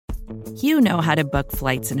You know how to book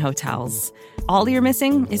flights and hotels. All you're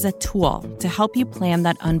missing is a tool to help you plan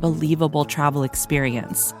that unbelievable travel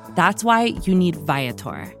experience. That's why you need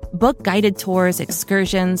Viator. Book guided tours,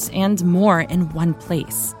 excursions, and more in one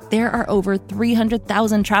place. There are over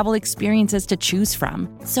 300,000 travel experiences to choose from,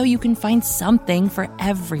 so you can find something for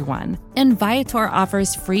everyone. And Viator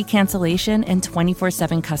offers free cancellation and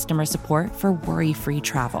 24/7 customer support for worry-free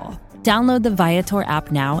travel. Download the Viator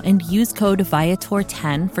app now and use code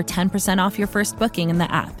Viator10 for 10% off your first booking in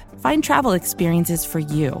the app. Find travel experiences for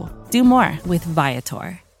you. Do more with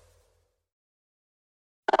Viator.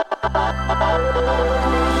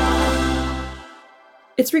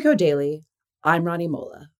 It's Recode Daily. I'm Ronnie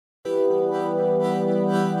Mola.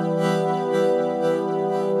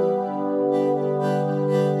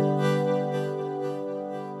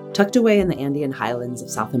 Tucked away in the Andean highlands of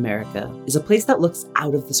South America is a place that looks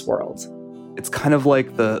out of this world. It's kind of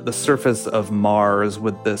like the surface of Mars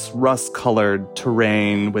with this rust-colored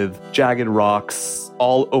terrain with jagged rocks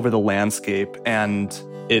all over the landscape, and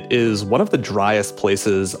it is one of the driest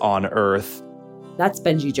places on Earth. That's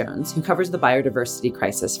Benji Jones, who covers the biodiversity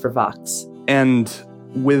crisis for Vox. And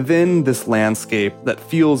within this landscape that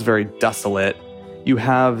feels very desolate, you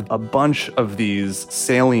have a bunch of these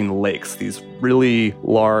saline lakes, these really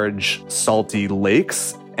large, salty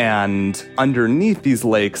lakes. And underneath these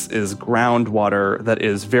lakes is groundwater that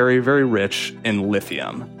is very, very rich in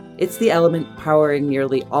lithium. It's the element powering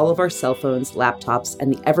nearly all of our cell phones, laptops,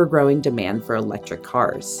 and the ever-growing demand for electric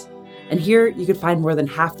cars. And here, you could find more than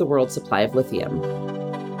half the world's supply of lithium.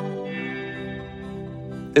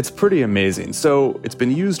 It's pretty amazing. So it's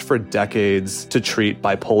been used for decades to treat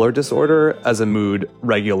bipolar disorder as a mood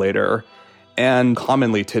regulator. And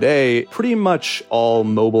commonly today, pretty much all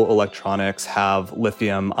mobile electronics have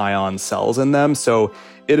lithium-ion cells in them. So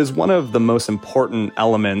it is one of the most important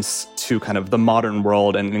elements to kind of the modern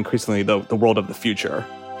world and increasingly the world of the future.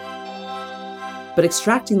 But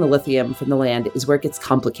extracting the lithium from the land is where it gets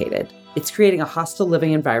complicated. It's creating a hostile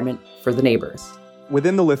living environment for the neighbors.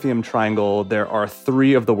 Within the lithium triangle, there are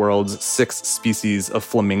 3 of the world's 6 species of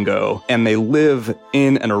flamingo, and they live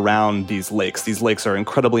in and around these lakes. These lakes are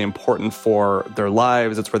incredibly important for their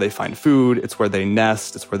lives. It's where they find food, it's where they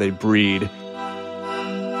nest, it's where they breed.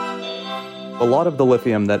 A lot of the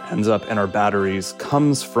lithium that ends up in our batteries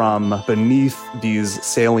comes from beneath these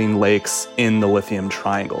saline lakes in the lithium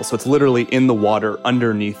triangle. So it's literally in the water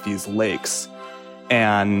underneath these lakes.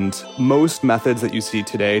 And most methods that you see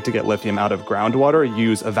today to get lithium out of groundwater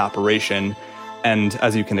use evaporation. And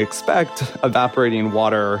as you can expect, evaporating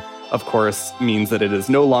water, of course, means that it is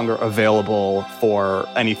no longer available for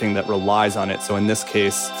anything that relies on it. So in this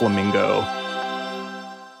case, flamingo.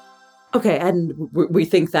 Okay, and we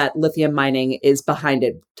think that lithium mining is behind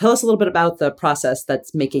it. Tell us a little bit about the process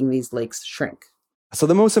that's making these lakes shrink. So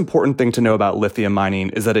the most important thing to know about lithium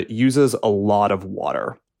mining is that it uses a lot of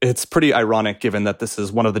water. It's pretty ironic given that this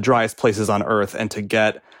is one of the driest places on Earth, and to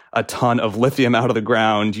get a ton of lithium out of the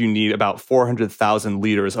ground, you need about 400,000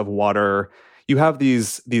 liters of water. You have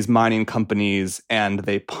these mining companies, and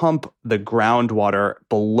they pump the groundwater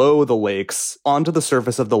below the lakes onto the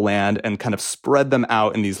surface of the land and kind of spread them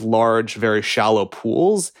out in these large, very shallow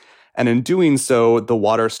pools. And in doing so, the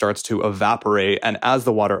water starts to evaporate. And as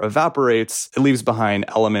the water evaporates, it leaves behind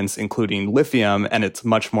elements including lithium, and it's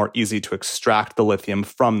much more easy to extract the lithium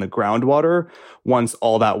from the groundwater once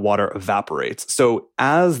all that water evaporates. So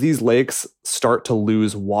as these lakes start to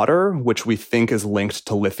lose water, which we think is linked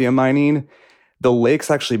to lithium mining, the lakes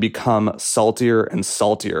actually become saltier and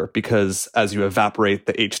saltier because as you evaporate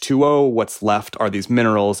the H2O, what's left are these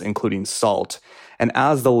minerals, including salt. And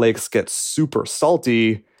as the lakes get super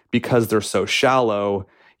salty, because they're so shallow,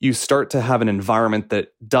 you start to have an environment that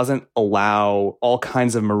doesn't allow all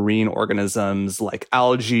kinds of marine organisms like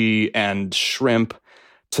algae and shrimp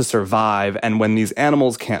to survive. And when these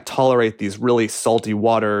animals can't tolerate these really salty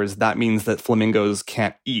waters, that means that flamingos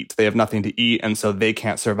can't eat. They have nothing to eat, and so they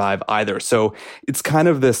can't survive either. So it's kind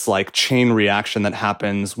of this like chain reaction that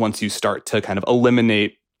happens once you start to kind of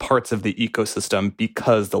eliminate parts of the ecosystem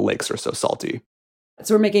because the lakes are so salty.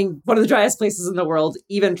 So we're making one of the driest places in the world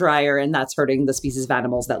even drier, and that's hurting the species of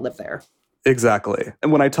animals that live there. Exactly.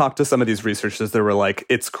 And when I talked to some of these researchers, they were like,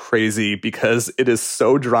 it's crazy because it is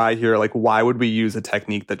so dry here. Like, why would we use a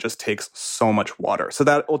technique that just takes so much water? So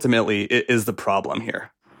that ultimately is the problem here.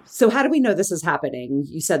 So how do we know this is happening?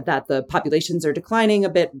 You said that the populations are declining a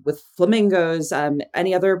bit with flamingos.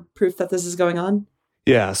 Any other proof that this is going on?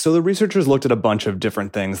 Yeah, so the researchers looked at a bunch of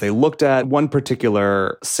different things. They looked at one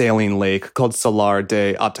particular saline lake called Salar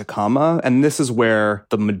de Atacama, and this is where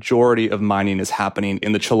the majority of mining is happening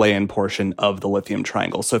in the Chilean portion of the Lithium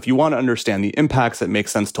Triangle. So if you want to understand the impacts, it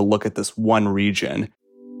makes sense to look at this one region.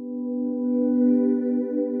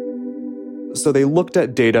 So they looked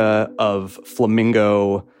at data of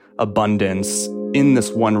flamingo abundance in this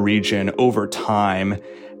one region over time.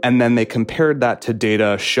 And then they compared that to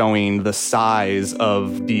data showing the size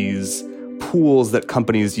of these pools that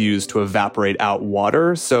companies use to evaporate out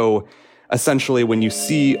water. So essentially, when you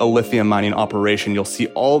see a lithium mining operation, you'll see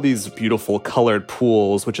all these beautiful colored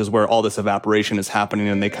pools, which is where all this evaporation is happening.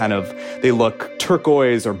 And they look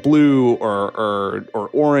turquoise or blue or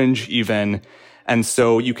orange even. And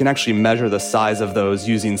so you can actually measure the size of those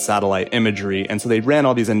using satellite imagery. And so they ran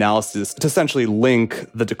all these analyses to essentially link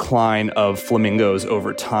the decline of flamingos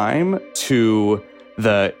over time to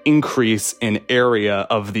the increase in area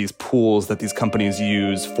of these pools that these companies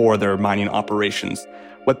use for their mining operations.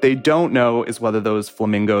 What they don't know is whether those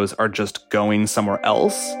flamingos are just going somewhere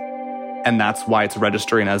else, and that's why it's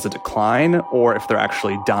registering as a decline, or if they're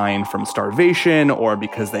actually dying from starvation or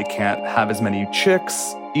because they can't have as many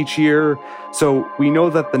chicks each year. So we know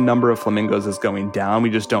that the number of flamingos is going down. We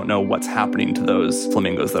just don't know what's happening to those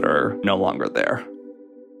flamingos that are no longer there.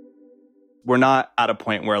 We're not at a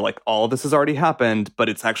point where like all of this has already happened, but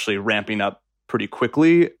it's actually ramping up pretty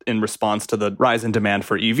quickly in response to the rise in demand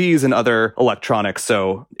for EVs and other electronics.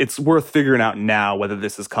 So it's worth figuring out now whether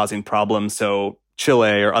this is causing problems so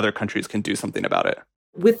Chile or other countries can do something about it.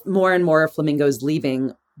 With more and more flamingos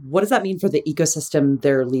leaving, what does that mean for the ecosystem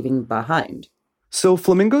they're leaving behind? So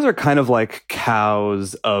flamingos are kind of like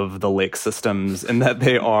cows of the lake systems in that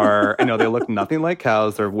they are, they look nothing like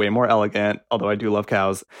cows. They're way more elegant, although I do love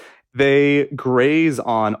cows. They graze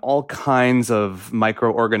on all kinds of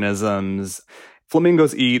microorganisms.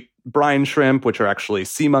 Flamingos eat brine shrimp, which are actually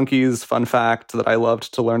sea monkeys, fun fact that I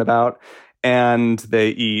loved to learn about. And they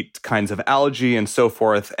eat kinds of algae and so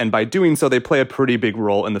forth. And by doing so, they play a pretty big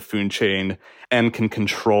role in the food chain and can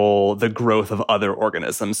control the growth of other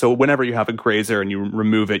organisms. So whenever you have a grazer and you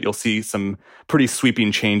remove it, you'll see some pretty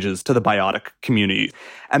sweeping changes to the biotic community.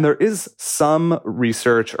 And there is some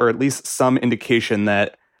research, or at least some indication,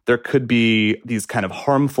 that there could be these kind of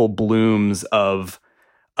harmful blooms of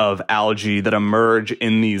algae that emerge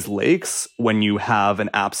in these lakes when you have an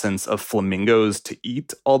absence of flamingos to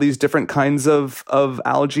eat all these different kinds of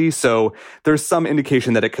algae. So there's some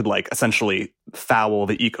indication that it could like essentially foul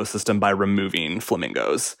the ecosystem by removing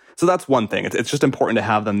flamingos. So that's one thing. It's just important to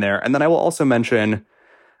have them there. And then I will also mention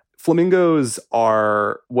flamingos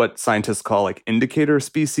are what scientists call like indicator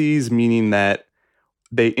species, meaning that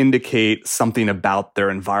they indicate something about their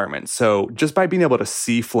environment. So just by being able to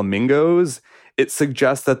see flamingos, it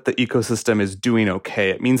suggests that the ecosystem is doing okay.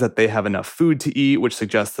 It means that they have enough food to eat, which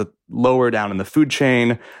suggests that lower down in the food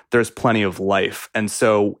chain, there's plenty of life. And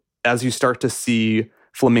so as you start to see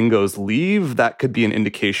flamingos leave, that could be an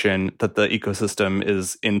indication that the ecosystem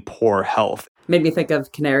is in poor health. Made me think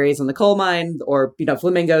of canaries in the coal mine or,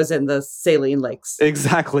 flamingos in the saline lakes.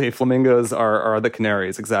 Exactly. Flamingos are the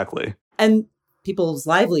canaries. Exactly. And people's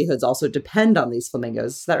livelihoods also depend on these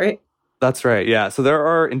flamingos. Is that right? That's right. Yeah. So there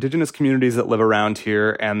are indigenous communities that live around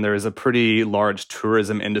here, and there's a pretty large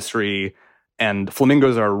tourism industry, and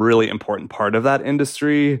flamingos are a really important part of that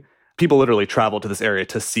industry. People literally travel to this area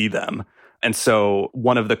to see them. And so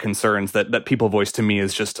one of the concerns that people voice to me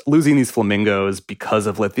is just losing these flamingos because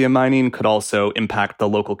of lithium mining could also impact the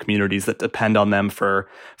local communities that depend on them for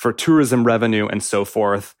tourism revenue and so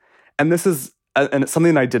forth. And this is and it's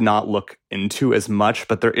something I did not look into as much,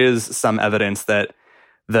 but there is some evidence that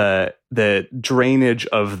the drainage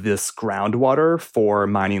of this groundwater for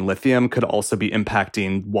mining lithium could also be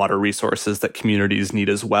impacting water resources that communities need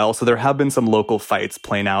as well. So there have been some local fights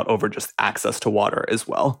playing out over just access to water as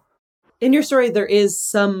well. In your story, there is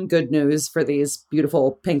some good news for these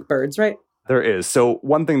beautiful pink birds, right? There is. So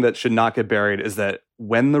one thing that should not get buried is that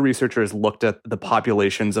when the researchers looked at the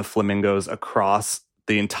populations of flamingos across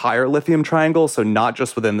the entire lithium triangle, so not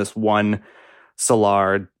just within this one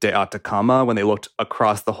Salar de Atacama, when they looked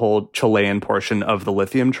across the whole Chilean portion of the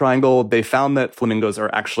lithium triangle, they found that flamingos are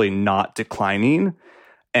actually not declining.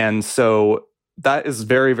 And so that is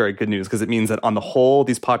very, very good news because it means that on the whole,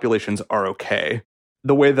 these populations are okay.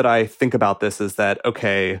 The way that I think about this is that,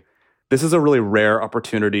 okay, this is a really rare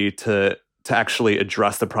opportunity to actually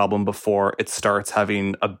address the problem before it starts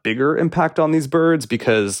having a bigger impact on these birds,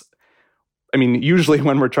 because I mean, usually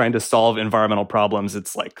when we're trying to solve environmental problems,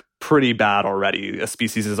 it's like pretty bad already. A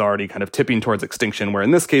species is already kind of tipping towards extinction, where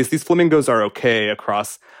in this case, these flamingos are okay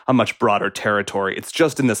across a much broader territory. It's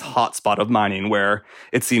just in this hotspot of mining where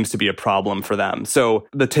it seems to be a problem for them. So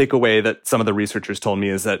the takeaway that some of the researchers told me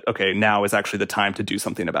is that, okay, now is actually the time to do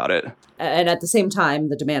something about it. And at the same time,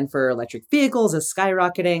 the demand for electric vehicles is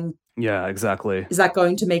skyrocketing. Yeah, exactly. Is that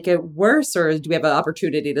going to make it worse, or do we have an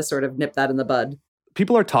opportunity to sort of nip that in the bud?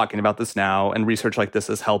 People are talking about this now, and research like this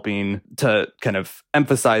is helping to kind of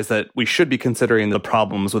emphasize that we should be considering the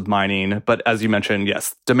problems with mining. But as you mentioned,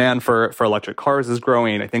 yes, demand for electric cars is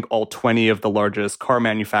growing. I think all 20 of the largest car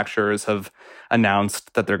manufacturers have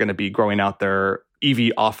announced that they're going to be growing out their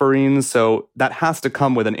EV offerings. So that has to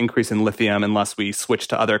come with an increase in lithium unless we switch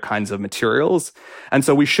to other kinds of materials. And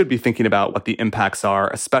so we should be thinking about what the impacts are,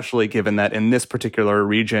 especially given that in this particular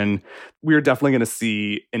region, we're definitely going to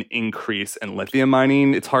see an increase in lithium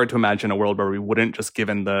mining. It's hard to imagine a world where we wouldn't, just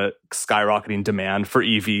given the skyrocketing demand for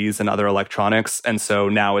EVs and other electronics. And so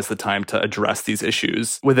now is the time to address these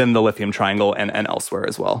issues within the lithium triangle and elsewhere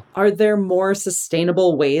as well. Are there more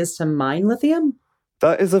sustainable ways to mine lithium?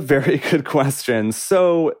 That is a very good question.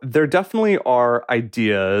 So there definitely are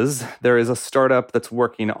ideas. There is a startup that's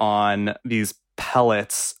working on these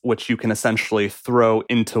pellets, which you can essentially throw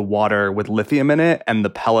into water with lithium in it, and the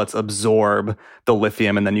pellets absorb the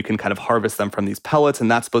lithium, and then you can kind of harvest them from these pellets. And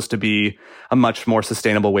that's supposed to be a much more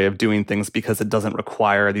sustainable way of doing things because it doesn't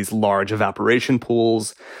require these large evaporation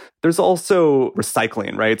pools. There's also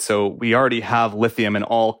recycling, right? So we already have lithium in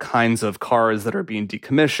all kinds of cars that are being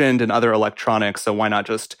decommissioned and other electronics. So why not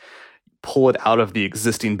just pull it out of the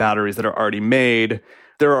existing batteries that are already made?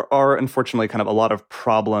 There are, unfortunately, kind of a lot of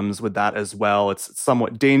problems with that as well. It's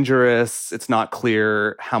somewhat dangerous. It's not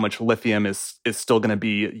clear how much lithium is still going to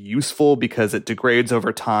be useful because it degrades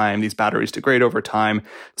over time. These batteries degrade over time.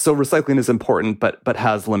 So recycling is important, but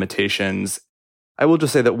has limitations. I will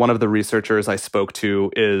just say that one of the researchers I spoke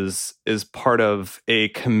to is part of a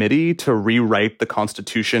committee to rewrite the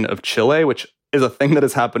Constitution of Chile, which is a thing that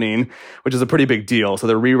is happening, which is a pretty big deal. So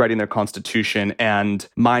they're rewriting their constitution, and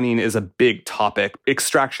mining is a big topic.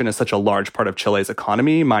 Extraction is such a large part of Chile's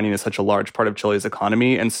economy. Mining is such a large part of Chile's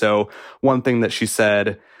economy. And so one thing that she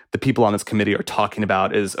said the people on this committee are talking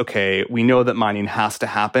about is, okay, we know that mining has to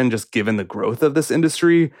happen just given the growth of this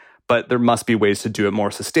industry, but there must be ways to do it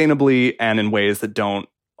more sustainably and in ways that don't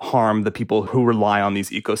harm the people who rely on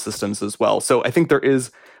these ecosystems as well. So I think there is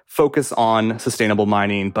focus on sustainable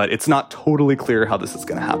mining, but it's not totally clear how this is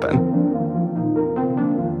going to happen.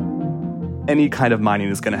 Any kind of mining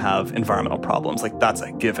is going to have environmental problems. Like, that's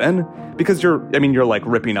a given because you're like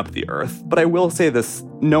ripping up the earth. But I will say this,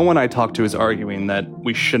 no one I talk to is arguing that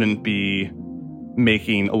we shouldn't be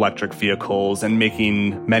making electric vehicles and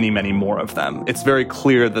making many, many more of them. It's very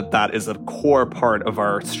clear that that is a core part of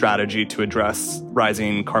our strategy to address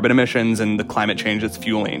rising carbon emissions and the climate change it's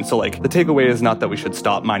fueling. So like, the takeaway is not that we should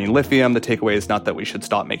stop mining lithium. The takeaway is not that we should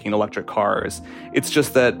stop making electric cars. It's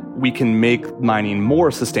just that we can make mining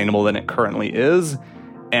more sustainable than it currently is.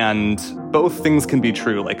 And both things can be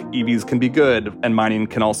true. Like, EVs can be good and mining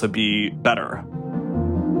can also be better.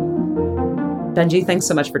 Benji, thanks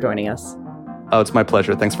so much for joining us. Oh, it's my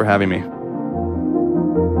pleasure. Thanks for having me.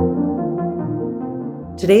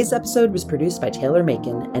 Today's episode was produced by Taylor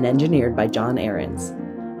Macon and engineered by John Ahrens.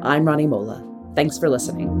 I'm Ronnie Mola. Thanks for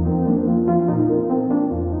listening.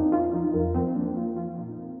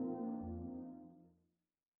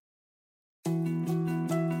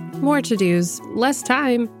 More to-dos, less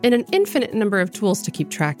time, and an infinite number of tools to keep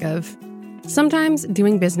track of. Sometimes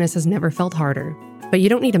doing business has never felt harder, but you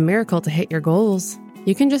don't need a miracle to hit your goals.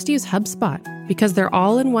 You can just use HubSpot because their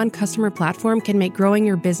all-in-one customer platform can make growing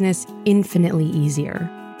your business infinitely easier.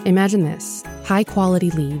 Imagine this: high-quality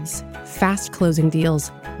leads, fast closing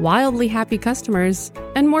deals, wildly happy customers,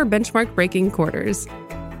 and more benchmark-breaking quarters.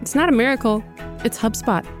 It's not a miracle, it's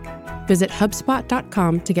HubSpot. Visit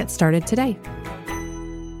HubSpot.com to get started today.